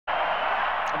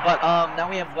But now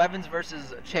we have Wevans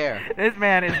versus Chair. This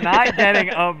man is not getting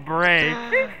a break.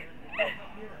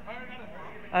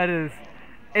 That is.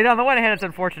 And on the one hand, it's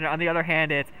unfortunate. On the other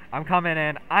hand, it's I'm coming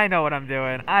in. I know what I'm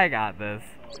doing. I got this.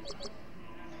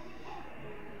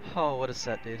 Oh, what a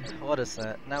set, dude. What a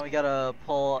set. Now we gotta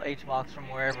pull H-Box from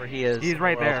wherever he is. He's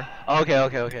right there.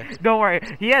 Okay. Don't worry.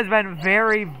 He has been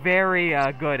very, very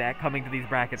good at coming to these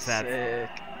bracket sets. Sick.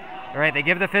 All right, they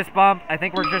give the fist bump. I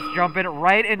think we're just jumping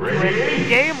right into it.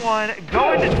 Game 1,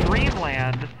 going to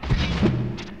Dreamland.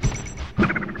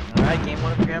 All right, game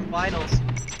 1 of the Grand Finals.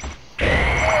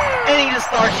 And he just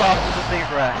starts off with a big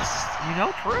rest. You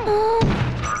know, true.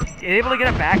 Able to get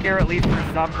a back air at least for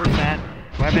some percent.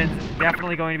 Wevans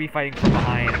definitely going to be fighting from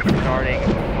behind, starting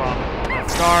from the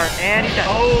start. And he's got...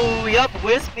 Oh, yep,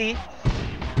 Wispy.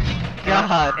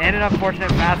 God. And an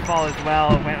unfortunate fastball as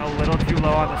well. Went a little too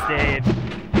low on the stage.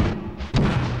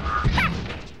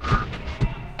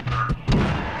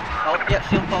 Oh, yeah,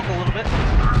 shield poke a little bit.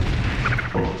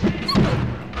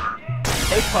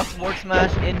 H-Puff forward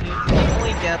smash in neutral.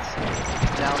 Only gets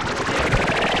down to the game.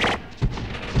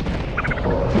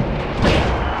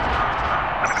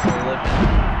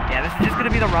 Yeah, this is just going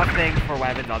to be the rough thing for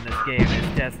Wevans on this game.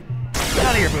 It's just,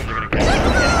 none of your moves are going to catch.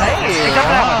 Hey, except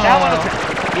for that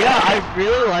one. Yeah, I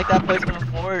really like that placement of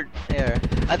forward air.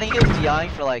 I think he was DIing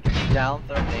for like down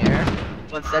throw in the air,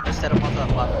 but instead just set him onto that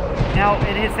platform. Now,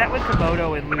 in his set with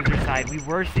Komodo and loser side, we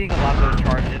were seeing a lot of those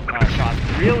charges, shots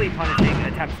really punishing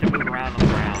attempts to move around on the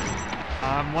ground.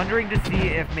 I'm wondering to see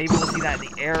if maybe we'll see that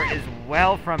in the air as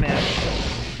well from him.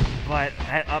 But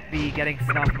that up B getting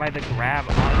snuffed by the grab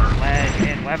on the ledge,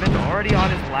 and Wevans already on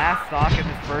his last stock in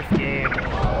this first game.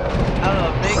 I don't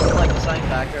know, a big like deciding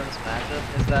factor of this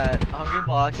matchup is that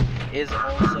Hungrybox is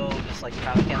also just like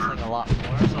crowd canceling a lot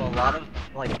more, so a lot of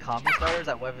like combo starters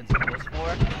that Wevans goes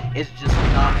for is just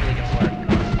not really gonna work.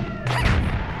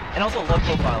 And also low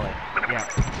profiling. Yeah.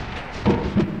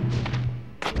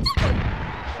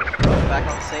 Back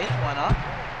on stage, why not?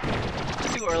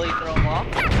 Too early, throw him off.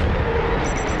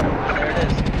 There it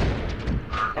is.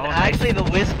 And actually the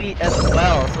Wispy as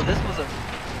well, so this was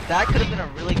that could have been a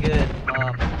really good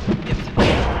gift to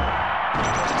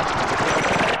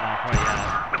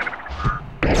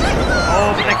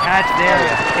Oh, but the catch there.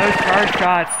 Those charge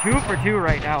shots, 2 for 2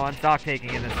 right now on stock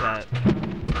taking in this set.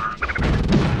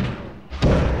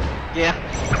 Yeah,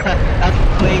 that's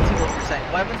way too low percent.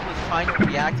 Wevans was trying to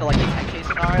react to like a 10K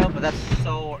scenario, but that's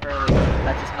so early.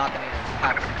 That's just not gonna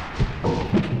happen.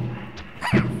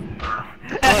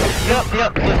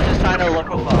 Yep, was just trying to look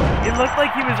profile. It looked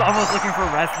like he was almost looking for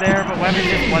rest there, but Wevans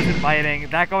just wasn't biting.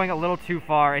 That going a little too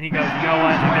far, and he goes, you know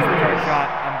what, I missed the charge shot,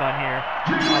 I'm done here.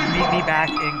 Meet me back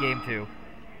in game 2.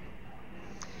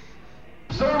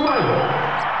 Survival.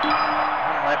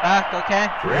 Right back, okay?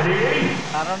 Ready?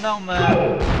 I don't know,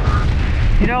 man.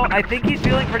 You know, I think he's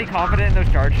feeling pretty confident in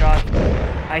those charge shots.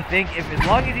 I think if as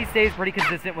long as he stays pretty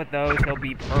consistent with those, he'll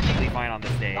be perfectly fine on the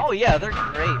stage. Oh yeah, they're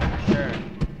great for sure.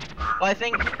 But I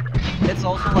think it's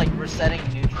also like resetting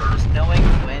neutral, just knowing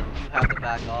when you have to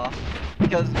back off.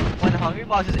 Because when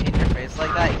Hungrybox is in your face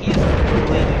like that, he's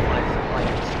completely like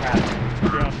scrapping.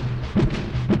 Yeah.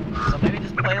 So maybe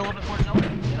just play a little bit more zone,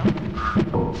 you know?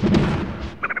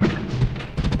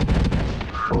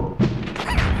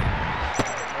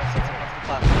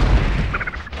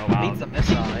 Oh wow. Beats the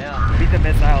missile, yeah. Beat the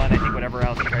missile and I think whatever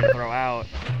else he tried to throw out.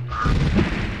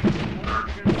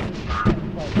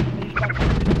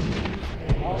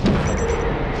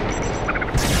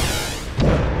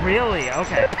 Really?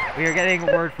 Okay. We are getting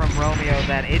word from Romeo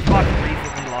that H-Box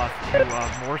recently lost to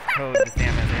Morse Code to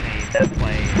Samus in a net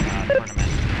play tournament.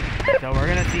 So we're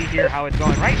going to see here how it's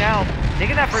going. Right now,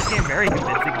 taking that first game very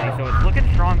convincingly, so it's looking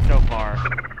strong so far.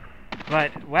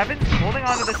 But Wevans holding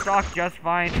onto the stock just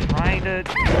fine, trying to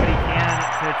do what he can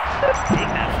to take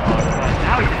that stock, but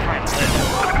now he's just trying to live.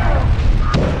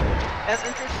 It's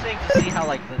interesting to see how,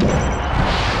 like, because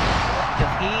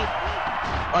he,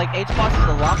 like, H-Box is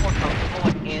a lot more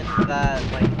comfortable in that,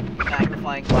 like,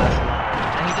 magnifying glass level,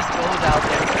 and he just goes out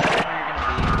there wherever you're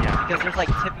gonna be, because there's,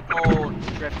 like, typical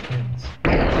drift hits.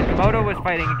 When Komodo was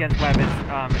fighting against Wevans,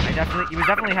 he was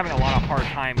definitely having a lot of hard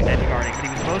time edge guarding, but he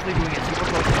was mostly doing it super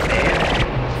close to stage.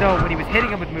 So when he was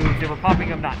hitting him with moves, they were popping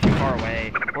him not too far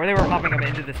away, or they were popping him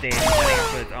into the stage and setting up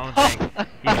for its own thing.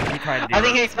 He tried to do I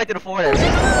think he expected a forward edge.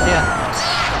 Yeah.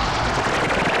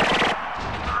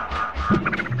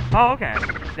 Oh, okay.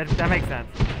 That makes sense.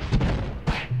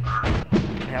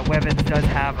 Yeah, Wevans does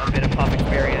have a bit of puff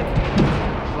experience,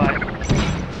 but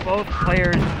both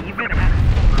players, even at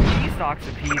 3 stocks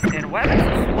apiece, and Wevans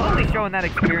is slowly showing that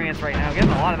experience right now, getting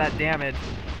a lot of that damage.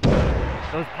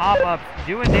 Those pop-ups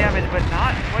doing damage, but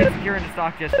not quite secure into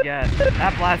stock just yet.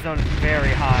 That blast zone is very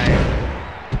high.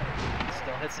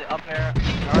 Still hits it up air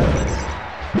regardless.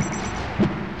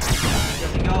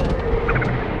 Doesn't go.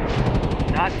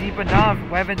 Not deep enough.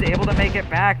 Wevans able to make it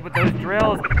back, but those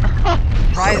drills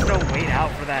tries to wait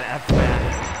out for that F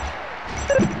smash.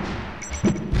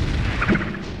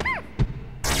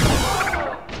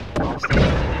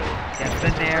 Gets the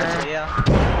nair. Yeah.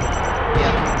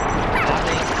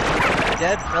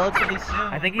 Dead relatively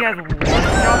soon. I think he has one jump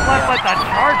left, but the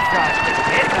charge shot just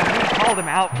hit him. He called him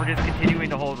out for just continuing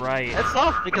to hold right. It's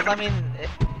tough because I mean,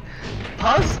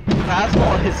 Puff's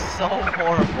fastball is so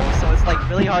horrible, so it's like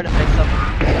really hard to mix up.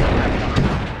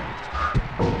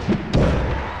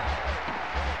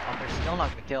 Oh, they're still not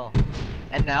gonna kill.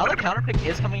 And now the counter pick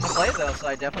is coming into play though, so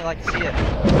I definitely like to see it.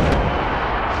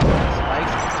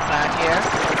 Spikes into the back here.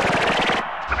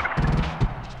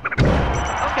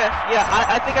 Okay, yeah,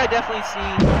 I think I definitely see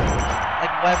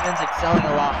like Wevans excelling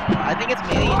a lot more. I think it's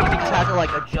mainly you just have to like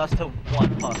adjust to what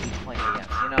Puff he's playing against,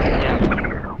 you know? Yeah.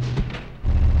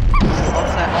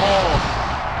 Upset.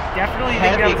 Oh, definitely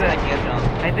think that was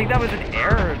I think that was an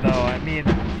error though. I mean,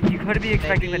 you could be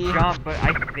expecting maybe the jump, but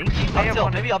I think he may have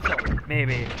wanted... Maybe up tilt.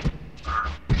 Maybe.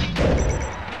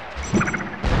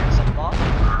 Some bomb.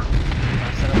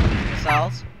 Set up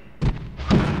missiles.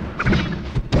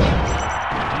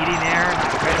 Eating air,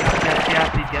 not quite enough just yet,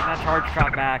 but he's getting that charge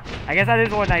shot back. I guess that is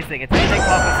one nice thing. It's going to take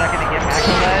Puff a second to get back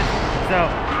to ledge, so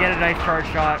you get a nice charge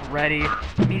shot ready.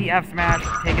 Immediate F smash,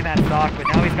 taking that stock, but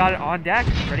now he's got it on deck,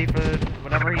 ready for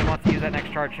whenever he wants to use that next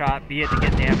charge shot, be it to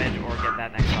get damage or get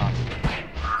that next stock.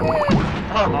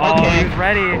 Oh, okay. He's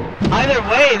ready. Either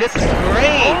way, this is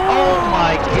great. Oh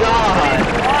my god.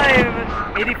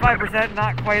 85%,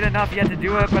 not quite enough yet to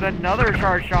do it, but another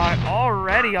charge shot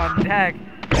already on deck.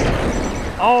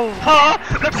 Oh, huh?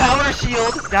 The power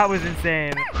shield. That was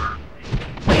insane.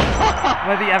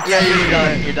 But the F yeah, you're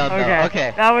done. You're done. Okay. Though.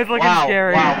 Okay. That was looking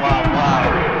scary. Wow.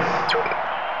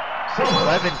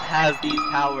 Wevans has these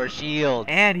power shields.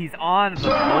 And he's on the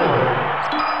board.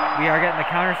 We are getting the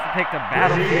counters to pick to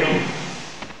Battlefield.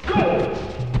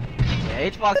 Yeah,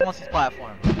 H-Box wants his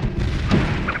platform.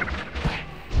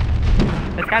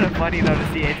 It's kind of funny though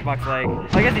to see H-Box like,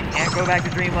 I guess he can't go back to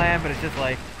Dreamland, but it's just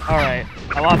like, alright,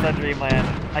 I lost on Dreamland,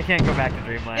 I can't go back to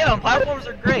Dreamland. Yeah, platforms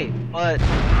are great, but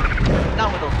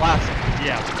not with those blasts.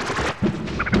 Yeah.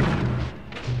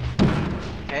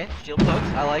 Okay, shield pokes,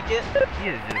 I like it. He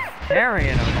is just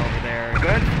carrying him over there.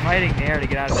 Good fighting there to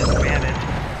get out of this advantage.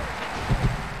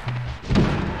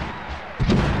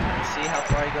 Let's see how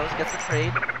far he goes, gets the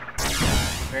trade.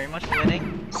 Very much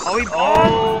winning.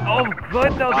 Oh,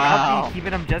 good though. The up B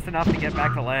keeping him just enough to get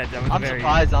back to ledge. That was I'm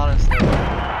surprised, honestly.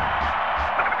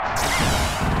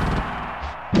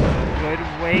 Good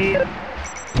weight.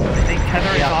 I think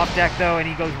Tether is off deck though, and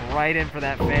he goes right in for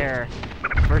that fair.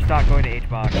 First stock going to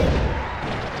H-Box.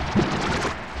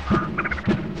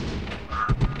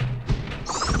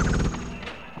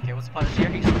 Okay, what's the punish here?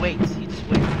 He just waits. He just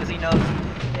waits because he knows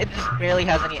it just barely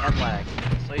has any end lag.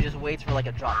 So he just waits for like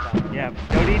a drop down. Yeah,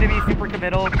 no need to be super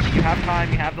committal. You have time,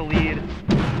 you have the lead.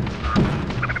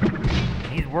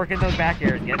 He's working those back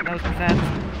airs, getting those percents,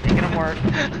 making them work.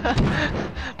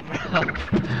 Bro,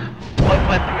 what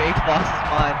went through H-Box's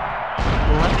mind?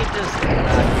 Let me just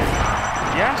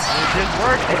yeah, it just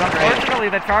worked. But unfortunately,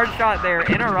 the charge shot there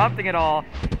interrupting it all.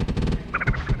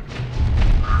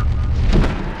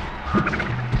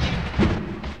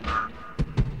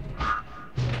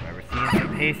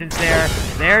 Patience there.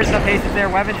 There's the patience there.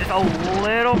 Wevans just a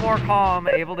little more calm,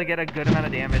 able to get a good amount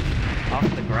of damage off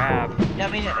the grab. Yeah, I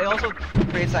mean, it also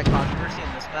creates that controversy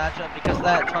in this matchup because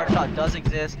that charge shot does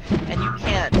exist, and you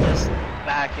can't just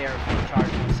back air from the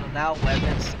charge shot. So now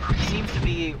Wevans seems to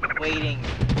be waiting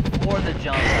for the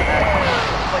jump,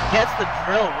 but gets the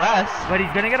drill rest. But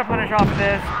he's gonna get a punish off of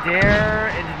this. Dare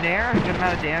and Nair, a good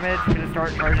amount of damage. He's gonna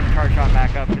start charging the charge shot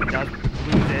back up because he does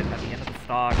lose it at the end of the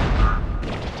stock.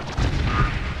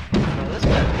 This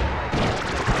guy,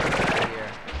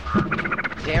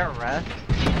 like, dare rest.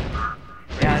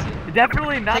 Yeah,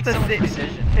 definitely not the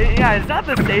decision. Yeah, it's not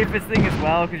the safest thing as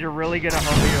well because you're really gonna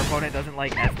hope that your opponent doesn't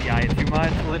like SDI it too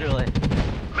much. Literally.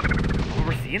 Well,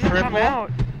 we're seeing them come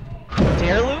out.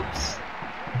 Dare loops.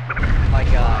 Oh my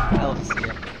god, I love to see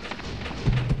it.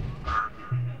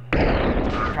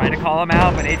 Trying to call him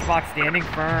out, but H-Box standing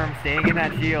firm, staying in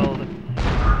that shield.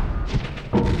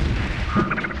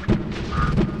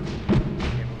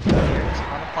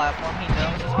 Platform, he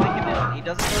knows just what he can do. He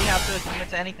doesn't really have to commit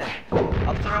to anything.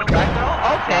 Up throw, back throw,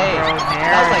 okay.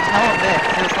 That was like hell mix.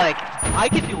 It's like I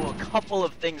can do a couple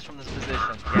of things from this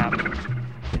position. Yeah,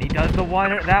 and he does the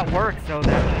one that works, so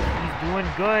that means he's doing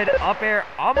good. Up air,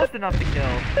 almost enough to kill.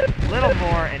 Little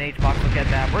more, and HBox will get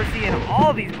that. We're seeing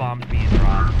all these bombs being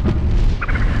dropped.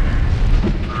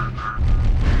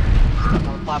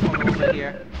 On the platform a little bit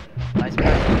here. Nice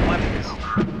pressure from Wevans.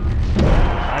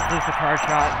 Let's lose the charge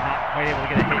shot. Not quite able to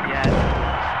get a hit yet.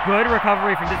 Good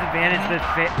recovery from disadvantage. The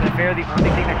fair, the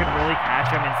only thing that could really catch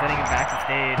him and sending him back to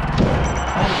stage.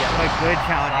 Oh yeah. But good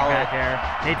challenging back there.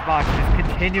 HBox just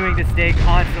continuing to stay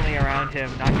constantly around him,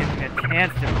 not giving him a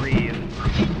chance to breathe.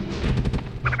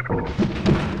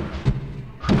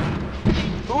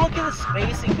 Ooh, look at the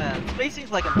spacing, man.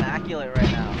 Spacing's like immaculate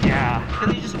right now. Yeah.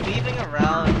 Because he's just weaving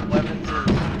around Wevans'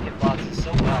 hitboxes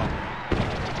so well.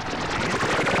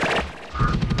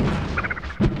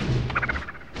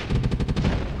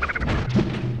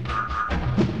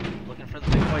 Looking for the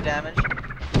big boy damage.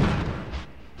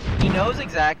 He knows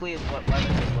exactly what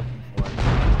Wevans is looking for.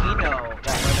 We know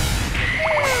that Wevans is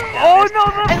looking for. Oh no,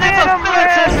 the And that's a Phantom Phantom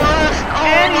Rest! Rest! Oh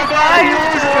And my he god, he dies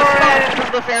loses for the stock it! because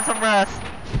of the Phantom Rest.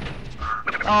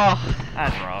 Oh.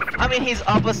 That's rough. I mean, he's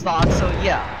up a stock, so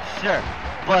yeah, sure.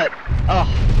 But, oh,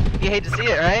 you hate to see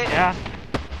it, right? Yeah.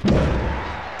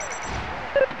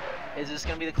 Is this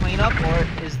gonna be the cleanup, or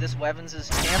is this Wevans'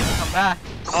 chance to come back?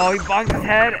 Oh, he bonks his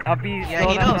head. Up he Yeah, still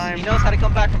he that knows. time. He knows how to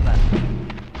come back from that.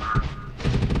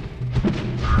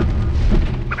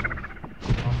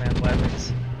 Oh man, Wevans.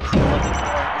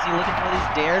 Is he looking for these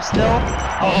dares still?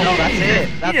 Oh no, that's it.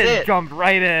 That's he just it. jumped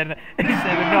right in. He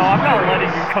said, "No, I'm not letting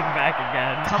you come back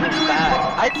again." Coming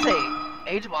back. I'd say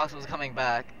HBox was coming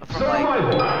back from like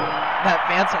that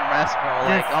Phantom Rest, bro.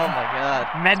 Like, Just oh my god.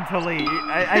 mentally,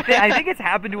 I think it's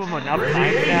happened to him enough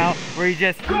times now where he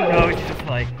knows, just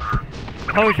like,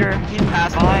 closure. He's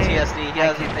past the fine. PTSD. He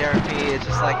has the therapy. It's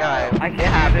just like, alright, I it can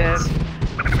happens. do this.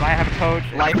 If I have a coach,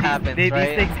 Life happens, these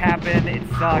right? things happen. It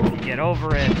sucks. You get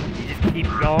over it. You just keep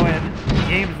going. The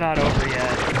game's not over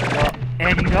yet. Well,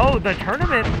 and you know the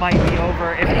tournament might be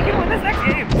over if he can win this next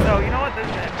game. So you know what?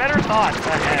 There's better thoughts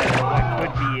ahead of what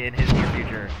could be in his near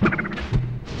future.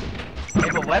 Hey,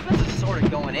 but Wevans is sort of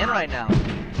going in right now.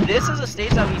 This is a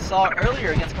stage that we saw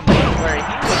earlier against Komodo where he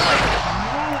was like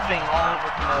moving all over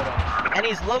Komodo. And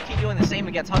he's low-key doing the same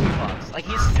against Hungrybox. Like,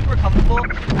 he's super comfortable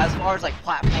as far as like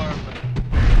platforms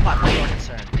are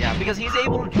concerned. Yeah. Because he's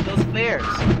able to do those fairs.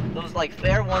 Those like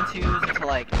fair 1-2s into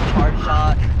like charge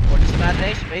shot or just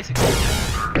imagination basically.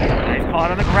 Nice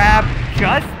caught on the grab.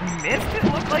 Just missed it,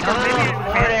 looked like. No, Or maybe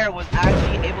forward air was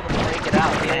actually able to break it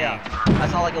out. Yeah. I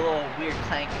saw like a little weird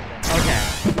clank thing. Okay.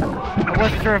 I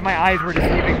wasn't sure if my eyes were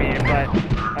deceiving me, but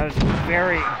that was a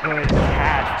very good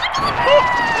catch.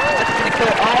 That's gonna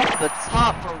go off the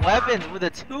top for Wevans with a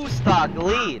 2-stock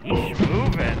lead. He's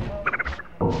moving.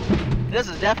 This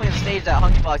is definitely a stage that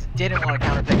Hungrybox didn't want to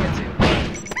counterpick into.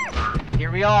 But here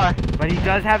we are. But he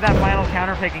does have that final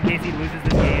counterpick in case he loses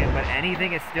this game, but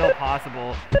anything is still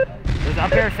possible. Those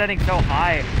up air setting so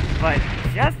high, but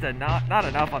just not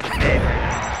enough on the stage right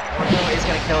now. He's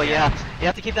gonna kill, yeah. You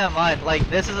have to keep that in mind. Like,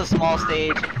 this is a small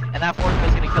stage, and that force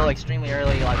is gonna kill extremely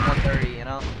early, like 130, you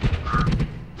know?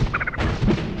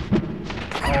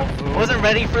 Oh, wasn't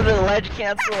ready for the ledge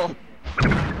cancel.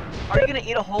 Are you gonna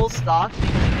eat a whole stock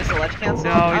because you missed a ledge cancel?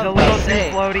 No, he's a little too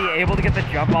floaty, able to get the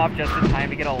jump off just in time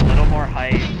to get a little more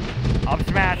height. Up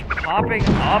smash, popping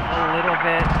up a little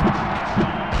bit.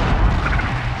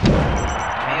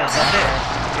 Hang on, that's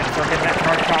it. Gonna start getting that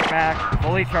charge shot back,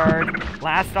 fully charged.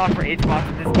 Last stock for HBox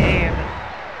in this game.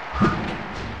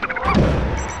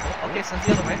 Okay, sends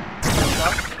the other way. Sends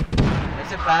up,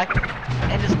 makes it back,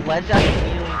 and just ledge out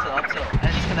immediately into the up tilt, and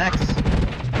it just connects.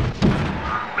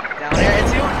 Down air,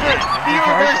 it's the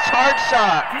reverse charge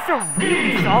shot! Just a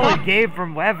really solid game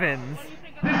from Wevans.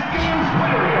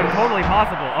 Totally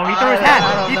possible. Oh, he threw his hat!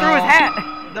 He threw his hat!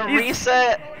 The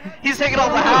reset! He's taking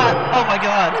off the hat! Oh my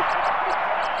god!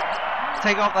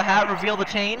 Take off the hat, reveal the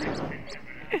chain.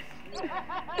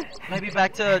 Maybe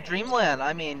back to Dreamland.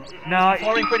 I mean, no, he's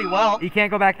performing pretty well. He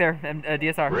can't go back there.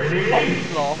 DSR.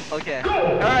 Oh, lol. Okay.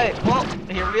 Alright, well,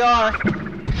 here we are.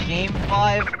 Game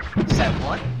 5, set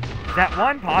 1. Set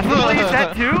 1, possibly.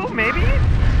 Set 2, maybe?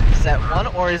 Set 1,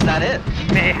 or is that it?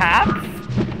 Mayhaps.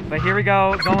 But here we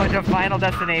go, going to final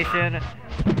destination.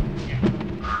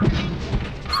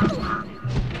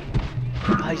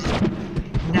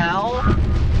 Now,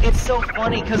 it's so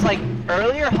funny, because, like,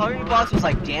 earlier Hungrybox was,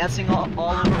 like, dancing all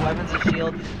over Wevans'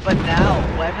 shield, but now,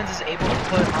 Wevans is able to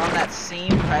put on that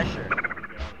same pressure.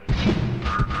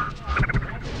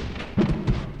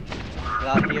 Get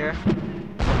out here,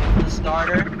 looking for the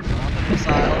starter, on the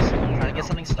missiles, trying to get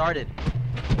something started.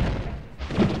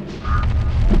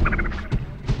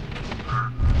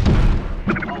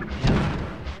 Oh, yeah,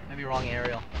 maybe wrong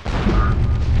aerial.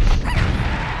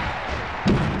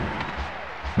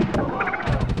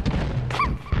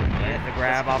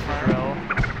 grab off the drill.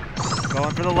 Going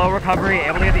for the low recovery,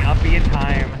 able to get the up B in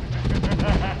time.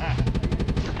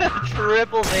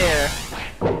 Triple there.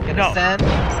 Gonna send.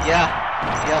 Yeah.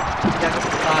 Yep. Yeah, go for the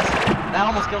toss. That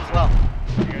almost killed as well.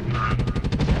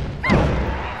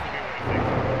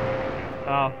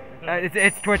 Oh,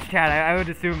 it's Twitch chat. I would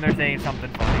assume they're saying something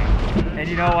funny. And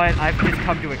you know what? I've just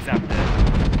come to accept it.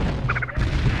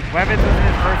 Wevans was in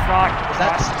his first stock. Was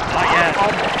that not yet?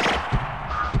 Almost.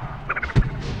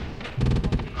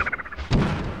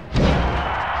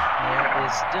 There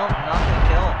is still nothing to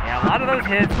kill. Yeah, a lot of those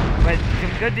hits, but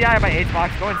some good DI by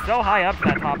HBox, going so high up to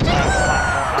that top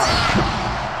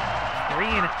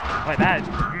screen. But that,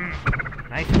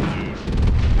 nice lead.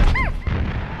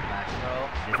 Back throw.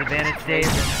 Disadvantage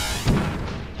stage.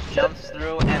 Jumps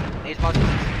through, and HBox is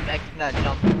expecting that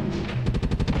jump.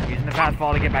 Using the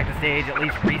fastball to get back to stage, at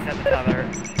least reset the tether.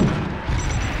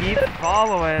 Keep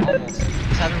following. Almost.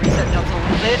 Just had to reset jumps a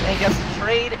little bit and gets the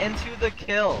trade into the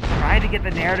kill. Trying to get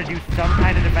the Nair to do some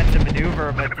kind of defensive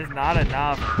maneuver, but just not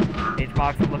enough.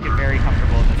 HBox is looking very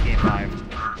comfortable in this game 5.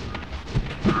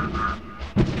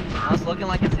 Now it's looking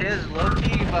like it's his,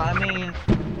 low-key, but I mean,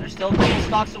 there's still good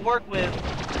stocks to work with.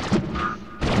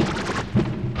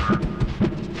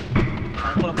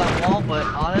 Trying to put up that wall, but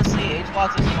honestly,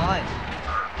 HBox is fine.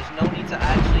 There's no need to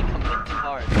actually commit too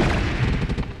hard.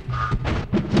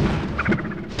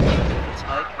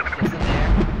 Spike gets in there.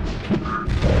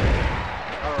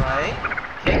 Alright.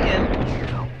 Kick in.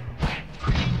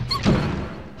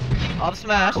 Up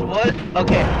smash. What?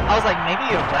 Okay. I was like,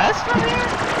 maybe a rest from here?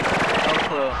 No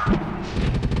clue.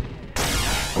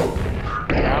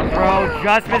 Down throw,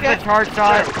 just missed the charge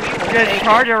shot. Sure, just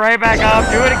charge it right back up,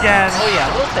 do it again. Oh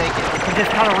yeah, we'll take it. He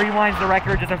just kind of rewinds the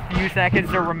record just a few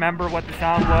seconds to remember what the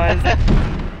sound was.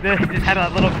 Just had a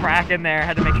little crack in there,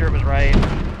 had to make sure it was right.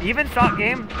 Even stock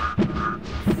game,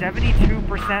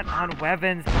 72% on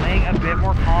Wevans, playing a bit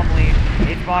more calmly.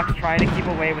 HBox trying to keep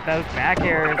away with those back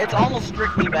airs. It's almost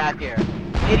strictly back air.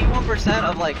 81%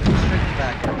 of like strictly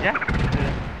back air. Yeah.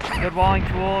 Good walling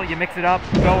tool, you mix it up,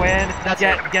 go in,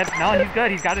 no, he's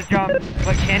good, he's got his jump,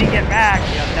 but can he get back?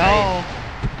 Yeah, no.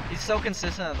 He's so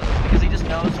consistent at those because he just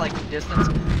knows like the distance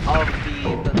of the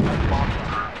bomb jump.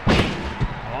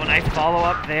 Oh, nice follow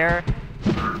up there.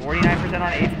 49%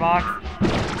 on HBox.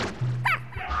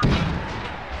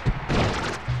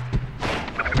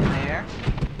 Right in there.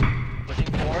 Pushing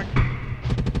forward.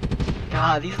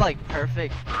 God, these like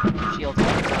perfect shields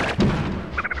all the time.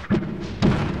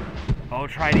 Oh,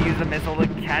 try to use the missile to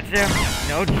catch him.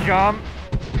 No jump.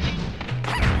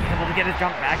 Able to get his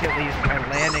jump back at least by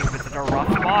landing, but such a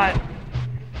rough spot.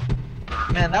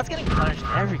 Man, that's getting punished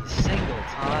every single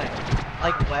time.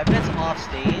 Like, Wevans off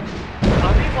stage,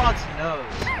 Hungrybox knows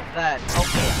that,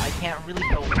 okay, I can't really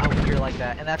go out here like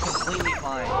that, and that's completely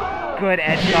fine. Good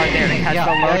edge guard there to catch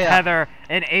the low tether,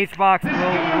 and HBox will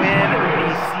win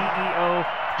the CEO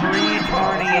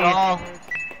 3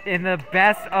 in the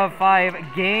best of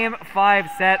 5 game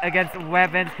 5 set against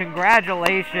Wevans.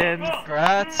 Congratulations.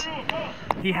 Congrats.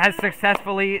 He has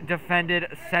successfully defended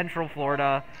Central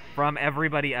Florida from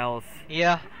everybody else.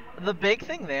 Yeah. The big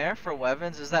thing there for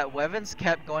Wevans is that Wevans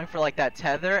kept going for like that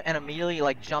tether and immediately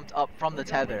like jumped up from the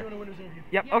tether.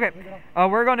 Yep, okay.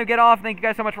 We're going to get off. Thank you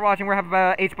guys so much for watching. We're having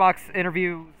a HBox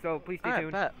interview, so please stay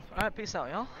tuned. Alright, peace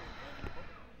out, y'all.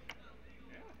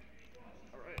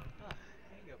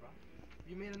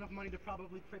 You made enough money to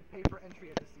probably pay for entry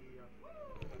at the CEO.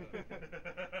 There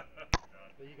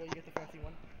you go, you get the fancy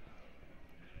one.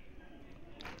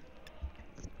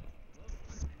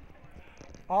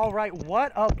 Alright,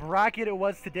 what a bracket it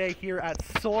was today here at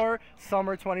SOAR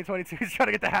Summer 2022. He's trying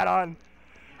to get the hat on.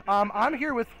 I'm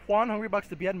here with Juan Hungrybox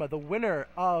de Biedma, the winner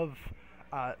of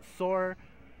SOAR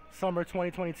Summer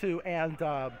 2022, and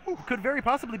could very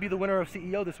possibly be the winner of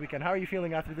CEO this weekend. How are you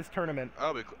feeling after this tournament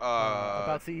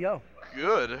about CEO?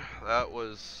 Good. That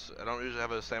was, I don't usually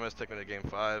have a Samus taking a game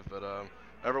 5, but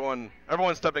everyone's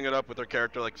stepping it up with their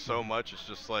character like so much. It's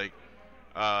just like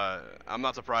I'm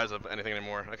not surprised of anything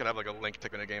anymore. I could have like a Link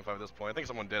taking a game 5 at this point. I think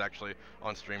someone did actually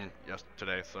on stream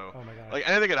today. So oh my gosh. Like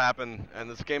anything could happen, and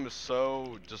this game is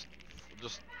so just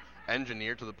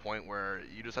engineered to the point where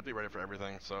you just have to be ready for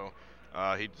everything. So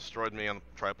he destroyed me on the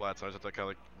triplats, so I just have to kind of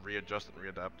like readjust and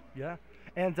readapt. Yeah,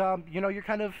 and you know, you're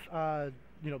kind of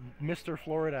Mr.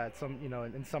 Florida at some,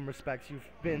 in some respects. You've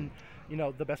been,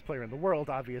 the best player in the world,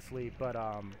 obviously, but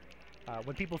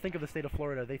when people think of the state of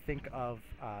Florida, they think of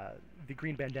the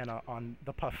green bandana on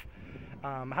the puff.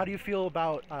 How do you feel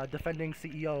about defending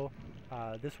CEO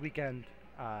this weekend?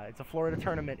 It's a Florida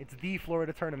tournament. It's the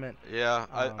Florida tournament. Yeah,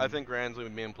 I think Grand's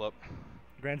with me and Plup.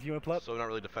 Grand's you and Plup? So we're not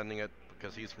really defending it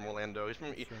because he's from Orlando.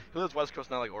 He lives West Coast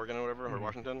now, like Oregon or whatever, or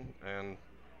Washington, and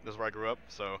this is where I grew up.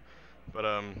 So,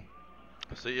 but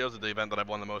CEOs is the event that I've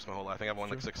won the most my whole life. I think I've won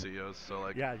like 6 CEOs. So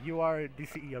like. Yeah, you are the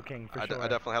CEO king for sure. I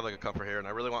definitely have like a cup for here, and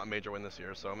I really want a major win this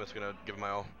year. So I'm just gonna give it my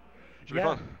all. Should be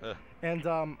Yeah. fun. Yeah. And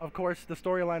of course, the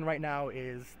storyline right now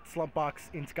is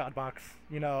Slumpbox into Godbox,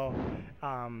 you know,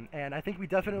 and I think we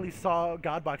definitely saw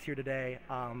Godbox here today,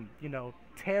 you know,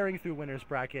 tearing through winners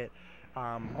bracket.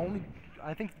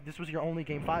 I think this was your only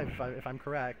game 5, if I'm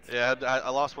correct. Yeah,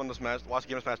 I lost one this match. Lost a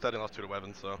game this match that, and lost 2 to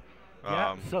Wevans. So.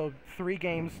 Yeah. So 3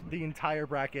 games, the entire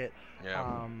bracket.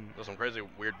 Yeah. There's some crazy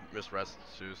weird missed rests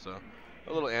too. So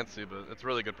a little antsy, but it's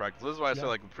really good practice. This is why I say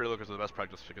like pre-lookers are the best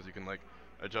practice, because you can like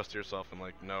adjust yourself and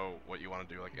like know what you want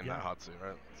to do like in that hot seat,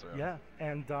 right? So, yeah,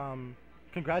 and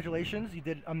congratulations, you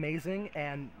did amazing,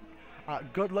 and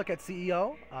good luck at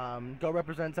CEO. Go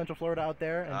represent Central Florida out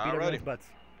there and beat everyone's butts.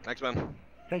 Thanks, man.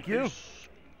 Thank you. Peace.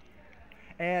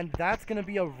 And that's gonna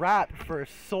be a wrap for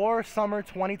SOAR Summer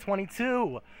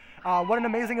 2022. What an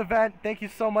amazing event! Thank you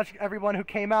so much, everyone who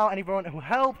came out and everyone who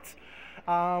helped.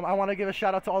 I want to give a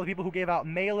shout out to all the people who gave out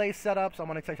melee setups. I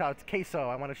want to say shout out to Queso.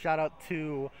 I want to shout out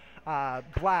to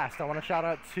Blast. I want to shout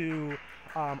out to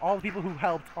all the people who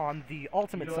helped on the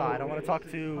ultimate side. I want to talk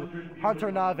to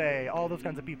Hunter Nave, all those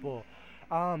kinds of people.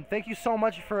 Thank you so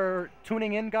much for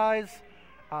tuning in, guys.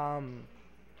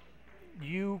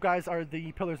 You guys are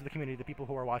the pillars of the community, the people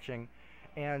who are watching.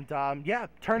 And yeah,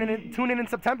 tune in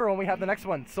September when we have the next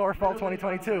one, SOAR Fall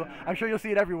 2022. I'm sure you'll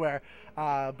see it everywhere.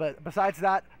 But besides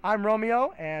that, I'm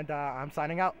Romeo, and I'm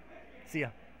signing out. See ya.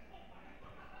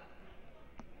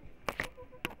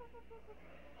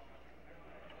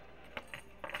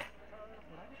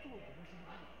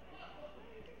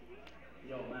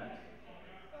 Yo, Max.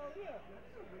 Oh yeah,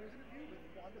 that's a winner's interview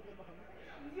with Wanda and the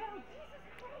Hungrybox. Yeah, Jesus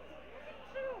Christ, me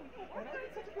too. And I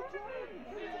did such a good job.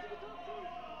 You did such a good job too.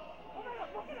 Oh my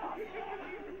God, look it up.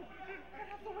 I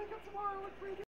have to wake up tomorrow and freak